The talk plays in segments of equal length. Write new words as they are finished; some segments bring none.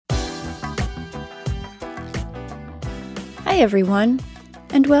Hi, everyone,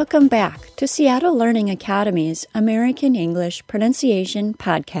 and welcome back to Seattle Learning Academy's American English Pronunciation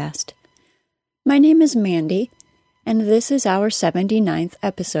Podcast. My name is Mandy, and this is our 79th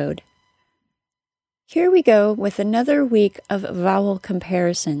episode. Here we go with another week of vowel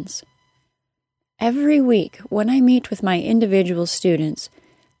comparisons. Every week, when I meet with my individual students,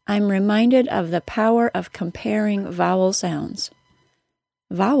 I'm reminded of the power of comparing vowel sounds.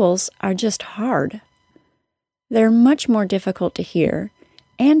 Vowels are just hard. They're much more difficult to hear,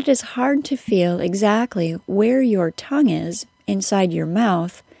 and it is hard to feel exactly where your tongue is inside your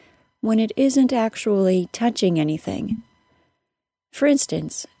mouth when it isn't actually touching anything. For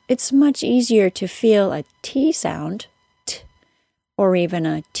instance, it's much easier to feel a T sound, t, or even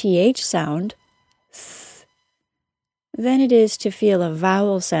a TH sound, th, than it is to feel a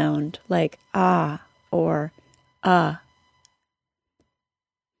vowel sound like ah or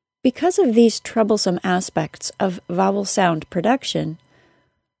Because of these troublesome aspects of vowel sound production,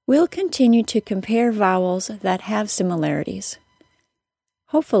 we'll continue to compare vowels that have similarities.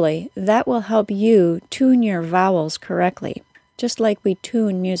 Hopefully, that will help you tune your vowels correctly, just like we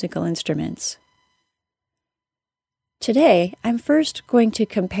tune musical instruments. Today, I'm first going to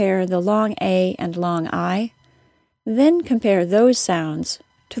compare the long A and long I, then compare those sounds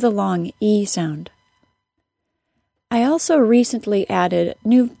to the long E sound. I also recently added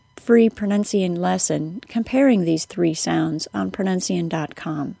new free Pronuncian lesson comparing these three sounds on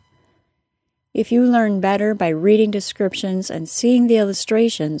Pronuncian.com. If you learn better by reading descriptions and seeing the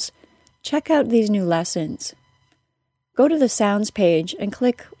illustrations, check out these new lessons. Go to the Sounds page and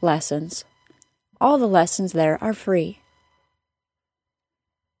click Lessons. All the lessons there are free.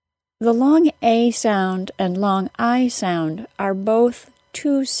 The long A sound and long I sound are both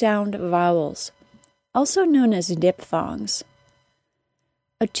two-sound vowels, also known as diphthongs.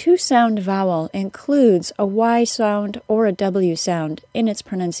 A two-sound vowel includes a Y sound or a W sound in its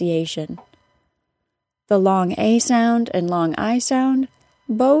pronunciation. The long A sound and long I sound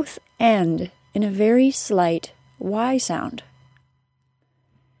both end in a very slight Y sound.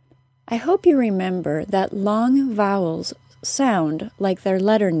 I hope you remember that long vowels sound like their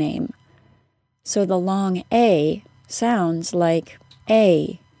letter name, so the long A sounds like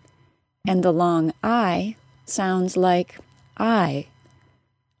A, and the long I sounds like I,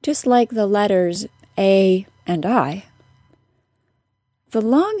 just like the letters A and I. The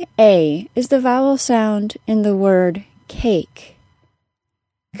long A is the vowel sound in the word cake.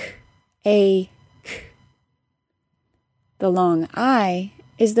 K, A, K. The long I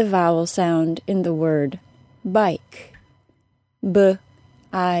is the vowel sound in the word bike. B,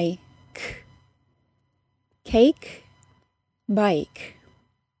 I, K. Cake, bike.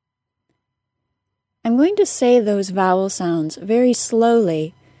 I'm going to say those vowel sounds very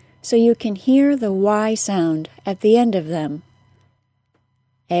slowly so you can hear the Y sound at the end of them.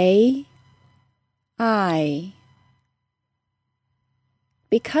 A, I.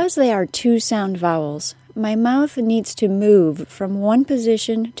 Because they are two-sound vowels, my mouth needs to move from one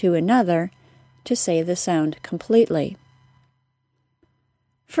position to another to say the sound completely.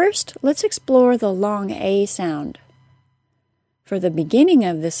 First, let's explore the long A sound. For the beginning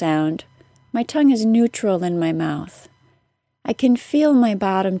of the sound, my tongue is neutral in my mouth. I can feel my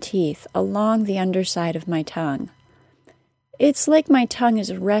bottom teeth along the underside of my tongue. It's like my tongue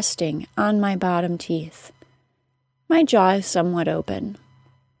is resting on my bottom teeth. My jaw is somewhat open.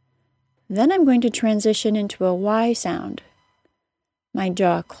 Then I'm going to transition into a Y sound. My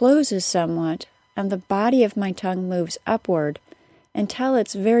jaw closes somewhat, and the body of my tongue moves upward until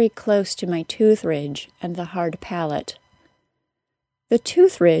it's very close to my tooth ridge and the hard palate. The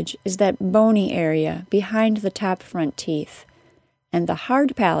tooth ridge is that bony area behind the top front teeth, and the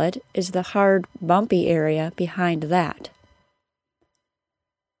hard palate is the hard, bumpy area behind that.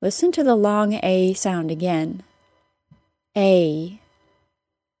 Listen to the long A sound again. A.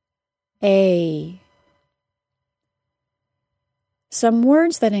 A. Some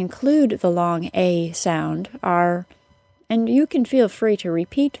words that include the long A sound are, and you can feel free to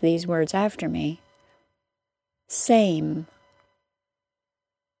repeat these words after me, same,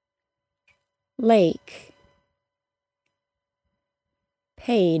 lake,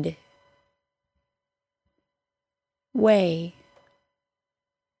 paid, way.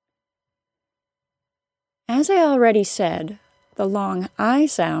 As I already said, the long I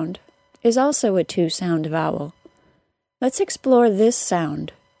sound is also a two-sound vowel. Let's explore this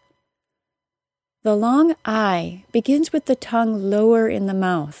sound. The long I begins with the tongue lower in the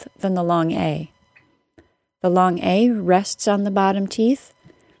mouth than the long A. The long A rests on the bottom teeth,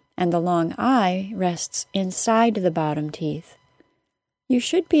 and the long I rests inside the bottom teeth. You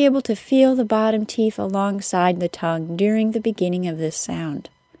should be able to feel the bottom teeth alongside the tongue during the beginning of this sound.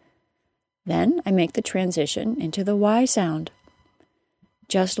 Then I make the transition into the Y sound.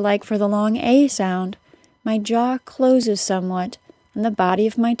 Just like for the long A sound, my jaw closes somewhat and the body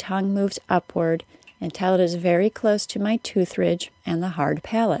of my tongue moves upward until it is very close to my tooth ridge and the hard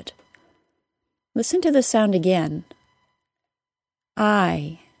palate. Listen to the sound again.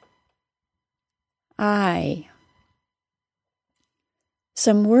 I.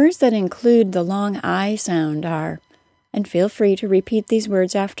 Some words that include the long I sound are, and feel free to repeat these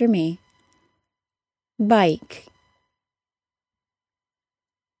words after me: bike,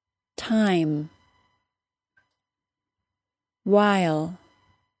 time, while,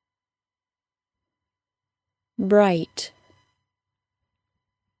 bright.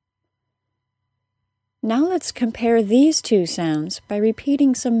 Now let's compare these two sounds by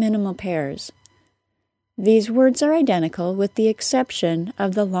repeating some minimal pairs. These words are identical with the exception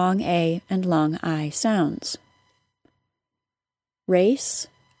of the long A and long I sounds. Race,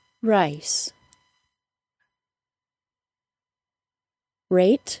 rice.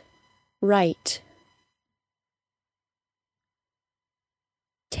 Rate, right.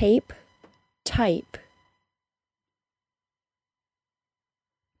 Tape, type.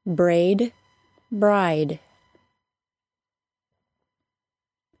 Braid, bride.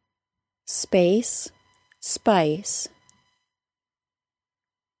 Space, spice.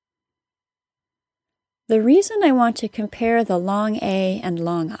 The reason I want to compare the long A and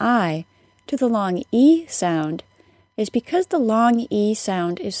long I to the long E sound is because the long E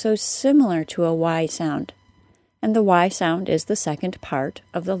sound is so similar to a Y sound, and the Y sound is the second part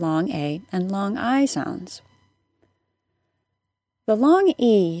of the long A and long I sounds. The long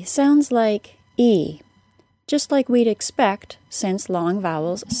E sounds like E, just like we'd expect since long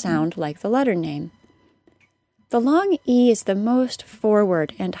vowels sound like the letter name. The long E is the most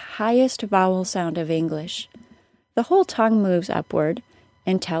forward and highest vowel sound of English. The whole tongue moves upward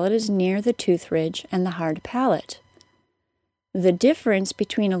until it is near the tooth ridge and the hard palate. The difference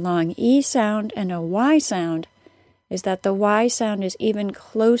between a long E sound and a Y sound is that the Y sound is even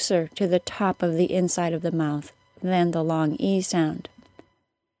closer to the top of the inside of the mouth than the long E sound.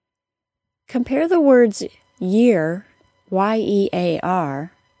 Compare the words year,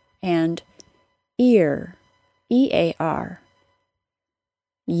 Y-E-A-R, and ear, E-A-R.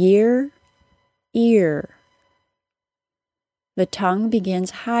 Year, ear. The tongue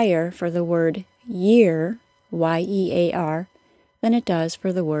begins higher for the word year, Y-E-A-R, than it does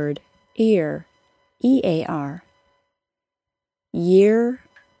for the word ear, E-A-R. Year,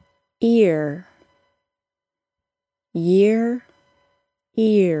 ear. Year,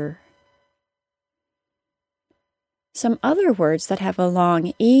 ear. Some other words that have a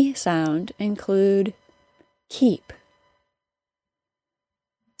long E sound include keep,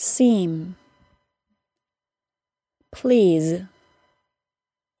 seem, please,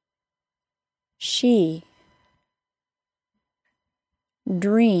 she,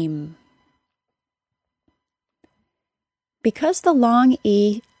 dream. Because the long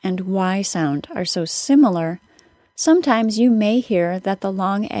E and Y sound are so similar, sometimes you may hear that the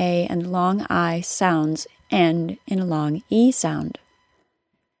long A and long I sounds end in a long E sound.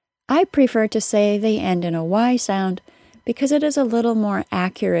 I prefer to say they end in a Y sound because it is a little more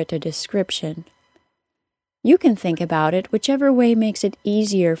accurate a description. You can think about it whichever way makes it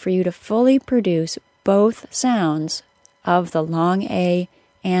easier for you to fully produce both sounds of the long A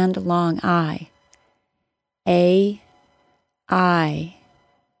and long I. A, I.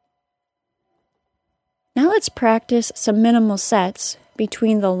 Now let's practice some minimal sets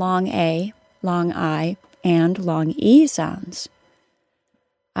between the long A, long I, and long E sounds.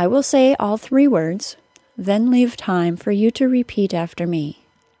 I will say all three words, then leave time for you to repeat after me.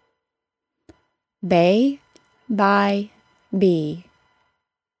 Bay, by, be.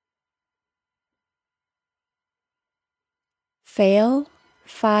 Fail,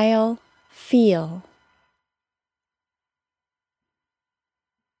 file, feel.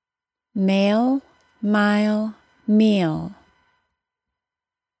 Mail, mile, meal.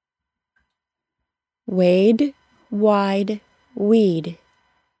 Wade, wide, weed.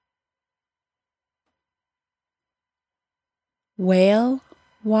 Whale,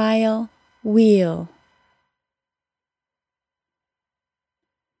 while, wheel.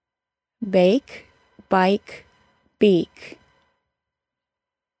 Bake, bike, beak.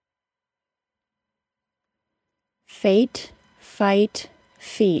 Fate, fight,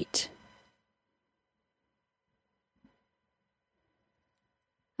 feet.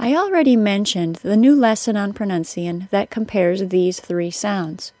 I already mentioned the new lesson on pronunciation that compares these three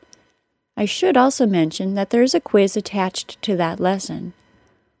sounds. I should also mention that there is a quiz attached to that lesson.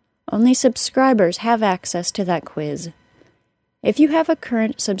 Only subscribers have access to that quiz. If you have a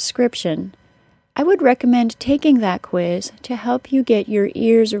current subscription, I would recommend taking that quiz to help you get your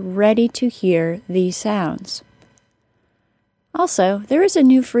ears ready to hear these sounds. Also, there is a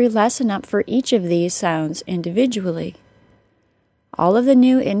new free lesson up for each of these sounds individually. All of the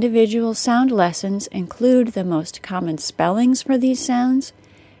new individual sound lessons include the most common spellings for these sounds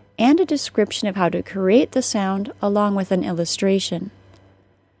and a description of how to create the sound along with an illustration.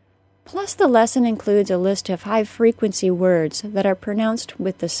 Plus, the lesson includes a list of high-frequency words that are pronounced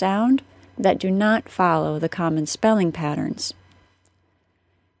with the sound that do not follow the common spelling patterns.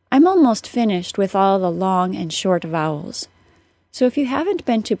 I'm almost finished with all the long and short vowels, so if you haven't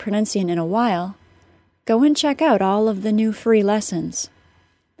been to Pronuncian in a while, go and check out all of the new free lessons.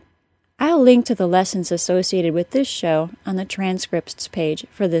 I'll link to the lessons associated with this show on the transcripts page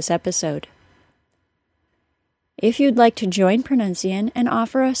for this episode. If you'd like to join Pronuncian and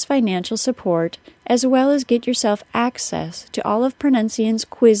offer us financial support, as well as get yourself access to all of Pronuncian's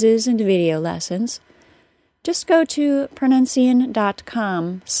quizzes and video lessons, just go to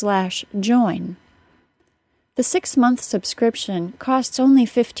pronuncian.com/join. The 6-month subscription costs only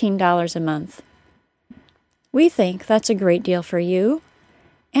 $15 a month. We think that's a great deal for you,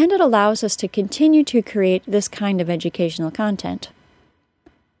 and it allows us to continue to create this kind of educational content.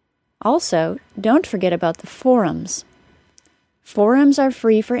 Also, don't forget about the forums. Forums are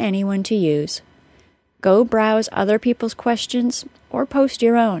free for anyone to use. Go browse other people's questions or post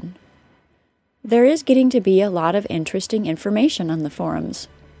your own. There is getting to be a lot of interesting information on the forums.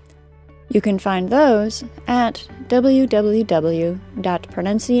 You can find those at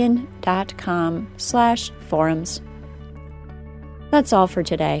www.pronuncian.com/forums. That's all for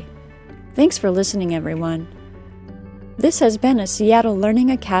today. Thanks for listening, everyone. This has been a Seattle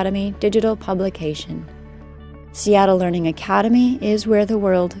Learning Academy digital publication. Seattle Learning Academy is where the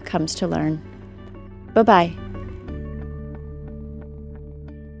world comes to learn. Bye-bye.